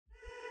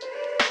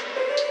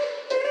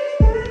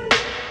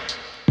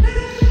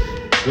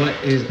What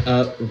is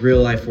up,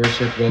 Real Life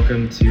Worship?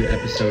 Welcome to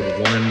episode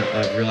 1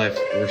 of Real Life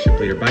Worship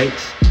Leader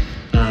Bites.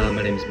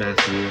 My name is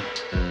Matthew,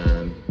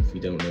 if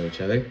we don't know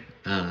each other.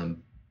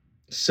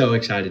 So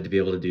excited to be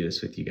able to do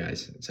this with you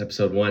guys. It's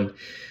episode 1.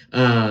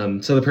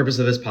 So the purpose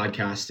of this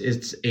podcast,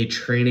 it's a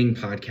training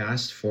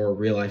podcast for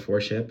real life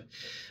worship.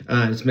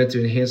 It's meant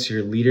to enhance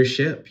your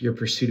leadership, your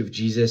pursuit of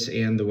Jesus,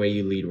 and the way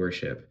you lead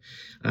worship.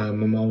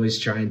 I'm always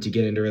trying to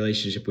get into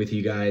relationship with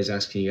you guys,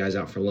 asking you guys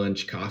out for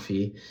lunch,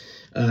 coffee,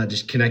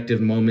 just connective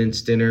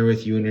moments, dinner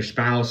with you and your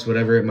spouse,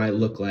 whatever it might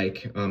look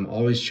like. I'm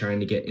always trying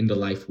to get into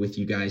life with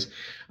you guys.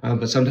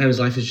 But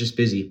sometimes life is just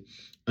busy.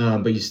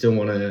 But you still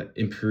want to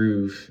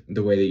improve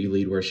the way that you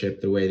lead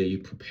worship, the way that you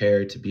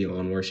prepare to be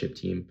on worship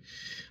team.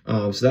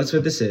 So that's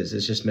what this is.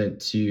 It's just meant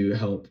to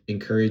help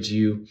encourage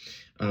you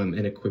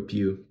and equip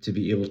you to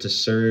be able to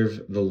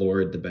serve the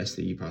Lord the best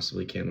that you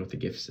possibly can with the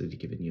gifts that He's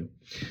given you.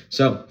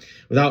 So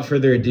without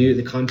further ado,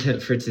 the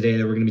content for today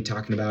that we're going to be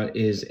talking about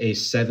is a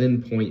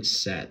 7-point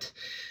set.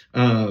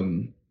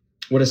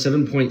 What a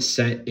 7-point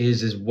set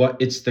is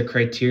what it's the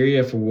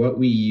criteria for what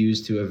we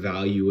use to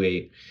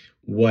evaluate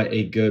what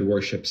a good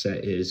worship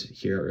set is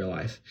here at Real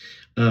Life.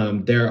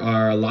 There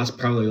are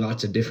probably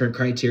lots of different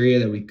criteria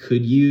that we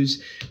could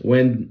use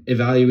when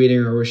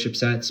evaluating our worship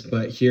sets,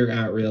 but here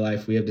at Real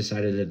Life, we have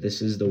decided that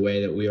this is the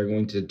way that we are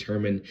going to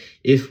determine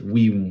if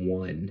we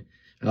won.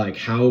 Like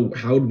how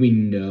would we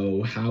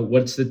know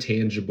what's the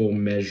tangible,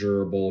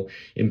 measurable?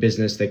 In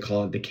business, they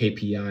call it the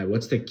KPI.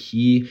 What's the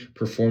key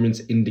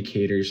performance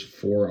indicators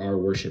for our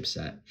worship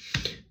set?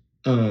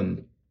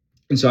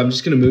 And so I'm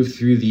just going to move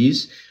through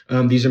these.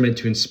 These are meant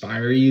to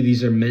inspire you.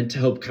 These are meant to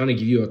help kind of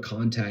give you a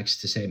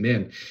context to say,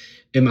 man,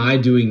 am I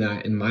doing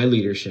that in my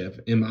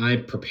leadership? Am I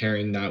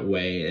preparing that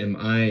way? Am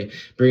I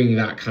bringing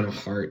that kind of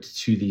heart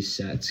to these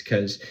sets?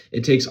 Because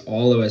it takes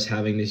all of us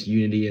having this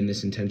unity and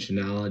this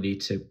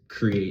intentionality to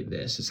create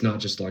this. It's not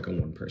just like a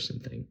one-person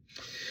thing.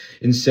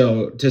 And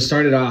so to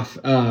start it off,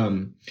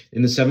 in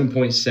the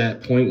 7-point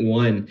set, point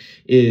 1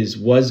 is,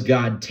 was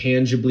God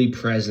tangibly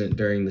present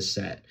during the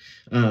set?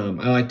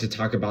 I like to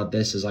talk about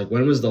this as like,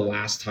 when was the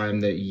last time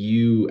that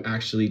you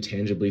actually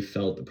tangibly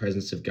felt the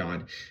presence of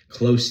God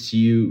close to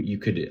you? You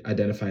could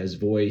identify His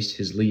voice,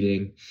 His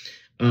leading.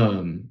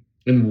 And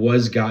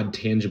was God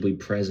tangibly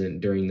present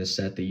during the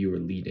set that you were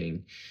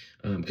leading?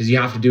 Because you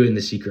have to do it in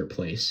the secret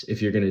place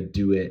if you're going to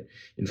do it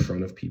in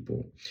front of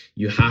people.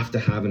 You have to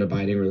have an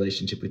abiding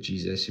relationship with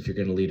Jesus if you're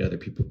going to lead other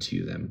people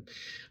to them.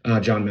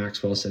 John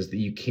Maxwell says that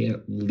you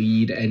can't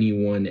lead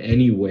anyone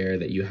anywhere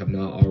that you have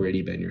not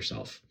already been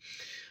yourself.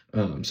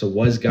 So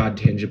was God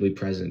tangibly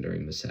present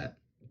during the set?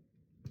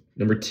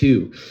 Number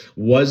 2,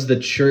 was the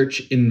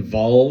church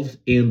involved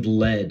and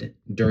led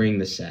during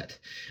the set?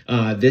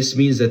 This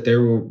means that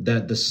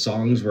that the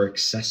songs were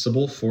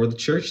accessible for the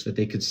church, that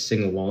they could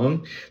sing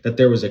along, that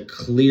there was a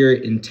clear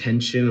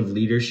intention of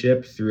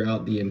leadership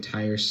throughout the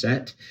entire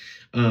set.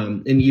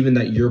 And even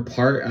that your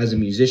part as a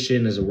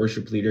musician, as a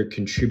worship leader,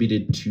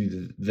 contributed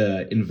to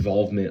the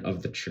involvement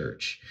of the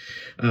church.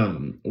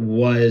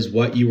 Was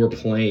what you were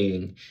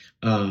playing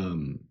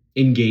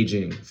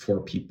engaging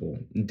for people?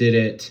 Did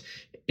it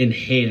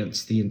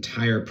enhance the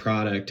entire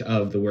product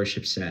of the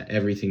worship set,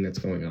 everything that's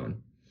going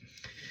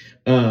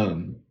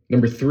on?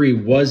 Number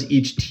 3, was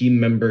each team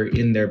member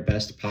in their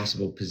best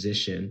possible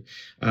position?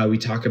 We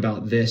talk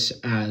about this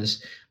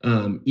as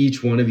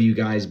each one of you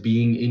guys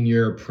being in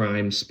your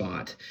prime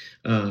spot.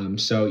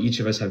 So each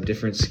of us have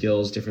different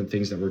skills, different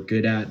things that we're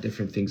good at,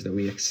 different things that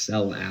we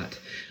excel at.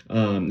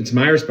 It's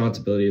my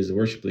responsibility as the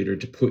worship leader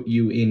to put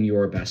you in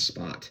your best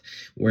spot.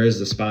 Where is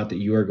the spot that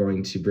you are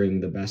going to bring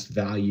the best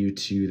value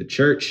to the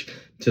church,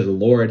 to the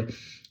Lord?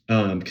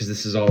 Because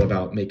this is all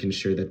about making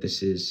sure that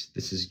this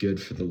is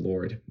good for the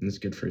Lord and it's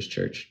good for His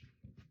church.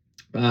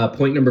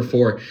 Point number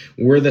 4,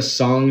 were the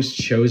songs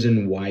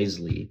chosen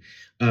wisely?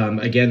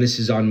 Again, this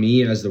is on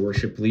me as the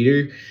worship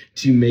leader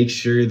to make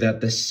sure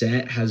that the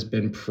set has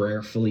been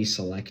prayerfully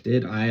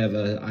selected. I have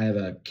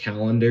a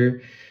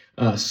calendar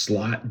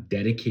slot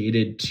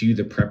dedicated to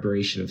the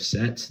preparation of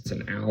sets. It's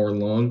an hour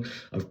long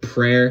of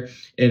prayer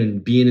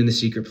and being in the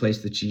secret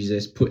place with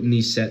Jesus, putting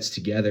these sets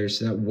together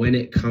so that when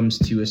it comes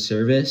to a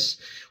service,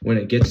 when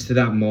it gets to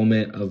that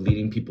moment of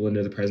leading people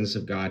into the presence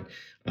of God,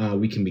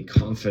 we can be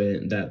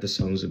confident that the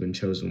songs have been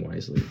chosen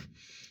wisely.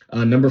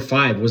 Number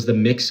 5, was the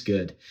mix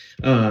good?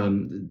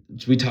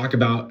 We talk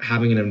about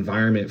having an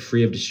environment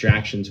free of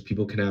distractions so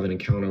people can have an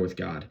encounter with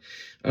God.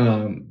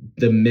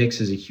 The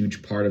mix is a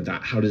huge part of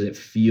that. How does it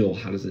feel?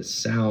 How does it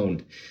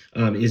sound?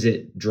 Is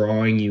it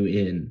drawing you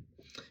in?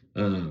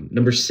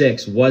 Number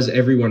 6, was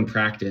everyone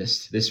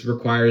practiced? This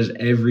requires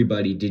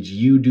everybody. Did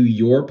you do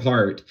your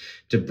part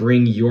to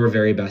bring your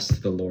very best to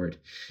the Lord?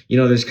 You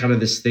know, there's kind of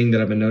this thing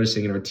that I've been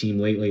noticing in our team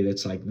lately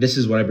that's like, this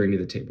is what I bring to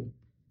the table.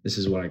 This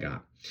is what I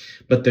got.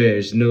 But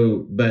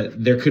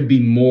there could be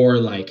more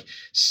like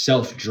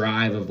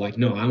self-drive of like,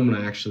 no, I want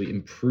to actually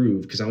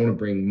improve because I want to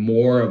bring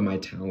more of my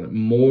talent,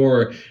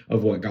 more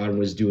of what God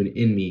was doing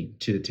in me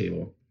to the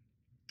table.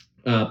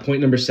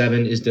 Point number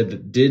 7 is,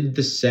 did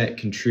the set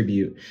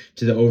contribute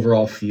to the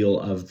overall feel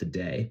of the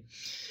day?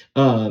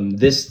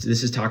 This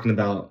is talking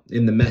about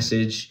in the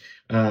message,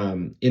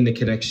 in the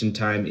connection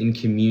time, in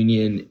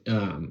communion.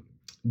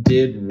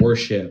 Did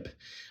worship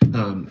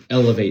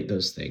elevate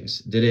those things?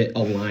 Did it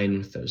align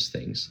with those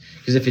things?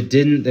 Because if it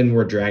didn't, then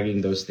we're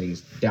dragging those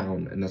things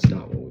down, and that's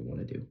not what we want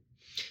to do.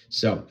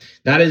 So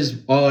that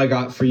is all I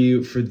got for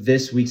you for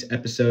this week's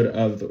episode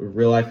of the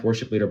Real Life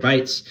Worship Leader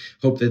Bites.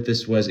 Hope that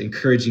this was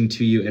encouraging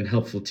to you and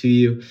helpful to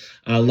you.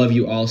 I love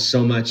you all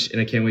so much, and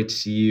I can't wait to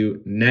see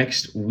you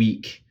next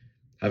week.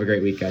 Have a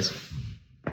great week, guys.